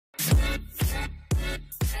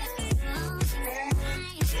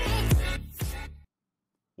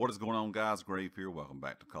What is going on, guys? Grave here. Welcome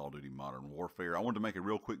back to Call of Duty Modern Warfare. I wanted to make a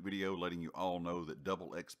real quick video letting you all know that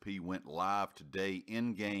Double XP went live today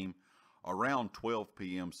in-game around 12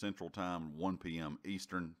 p.m. Central Time, 1 p.m.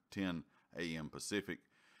 Eastern, 10 a.m. Pacific.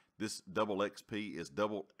 This Double XP is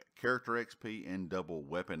double character XP and double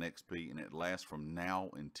weapon XP, and it lasts from now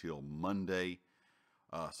until Monday.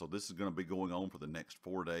 So this is going to be going on for the next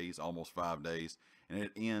 4 days, almost 5 days, and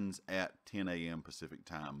it ends at 10 a.m. Pacific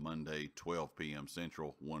Time, Monday, 12 p.m.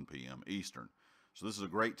 Central, 1 p.m. Eastern. So this is a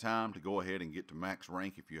great time to go ahead and get to max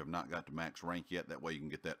rank if you have not got to max rank yet. That way you can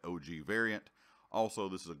get that OG variant. Also,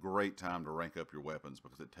 this is a great time to rank up your weapons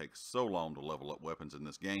because it takes so long to level up weapons in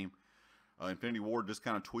this game. Infinity Ward just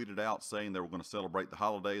kind of tweeted out saying they were going to celebrate the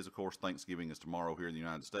holidays. Of course, Thanksgiving is tomorrow here in the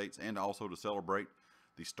United States, and also to celebrate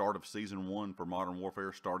the start of Season 1 for Modern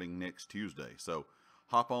Warfare starting next Tuesday. So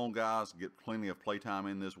hop on, guys. Get plenty of playtime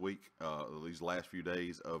in this week, these last few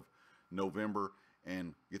days of November,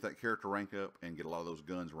 and get that character ranked up and get a lot of those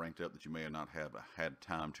guns ranked up that you may not have had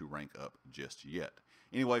time to rank up just yet.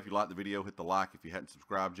 Anyway, if you liked the video, hit the like. If you hadn't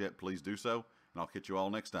subscribed yet, please do so, and I'll catch you all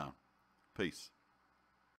next time. Peace.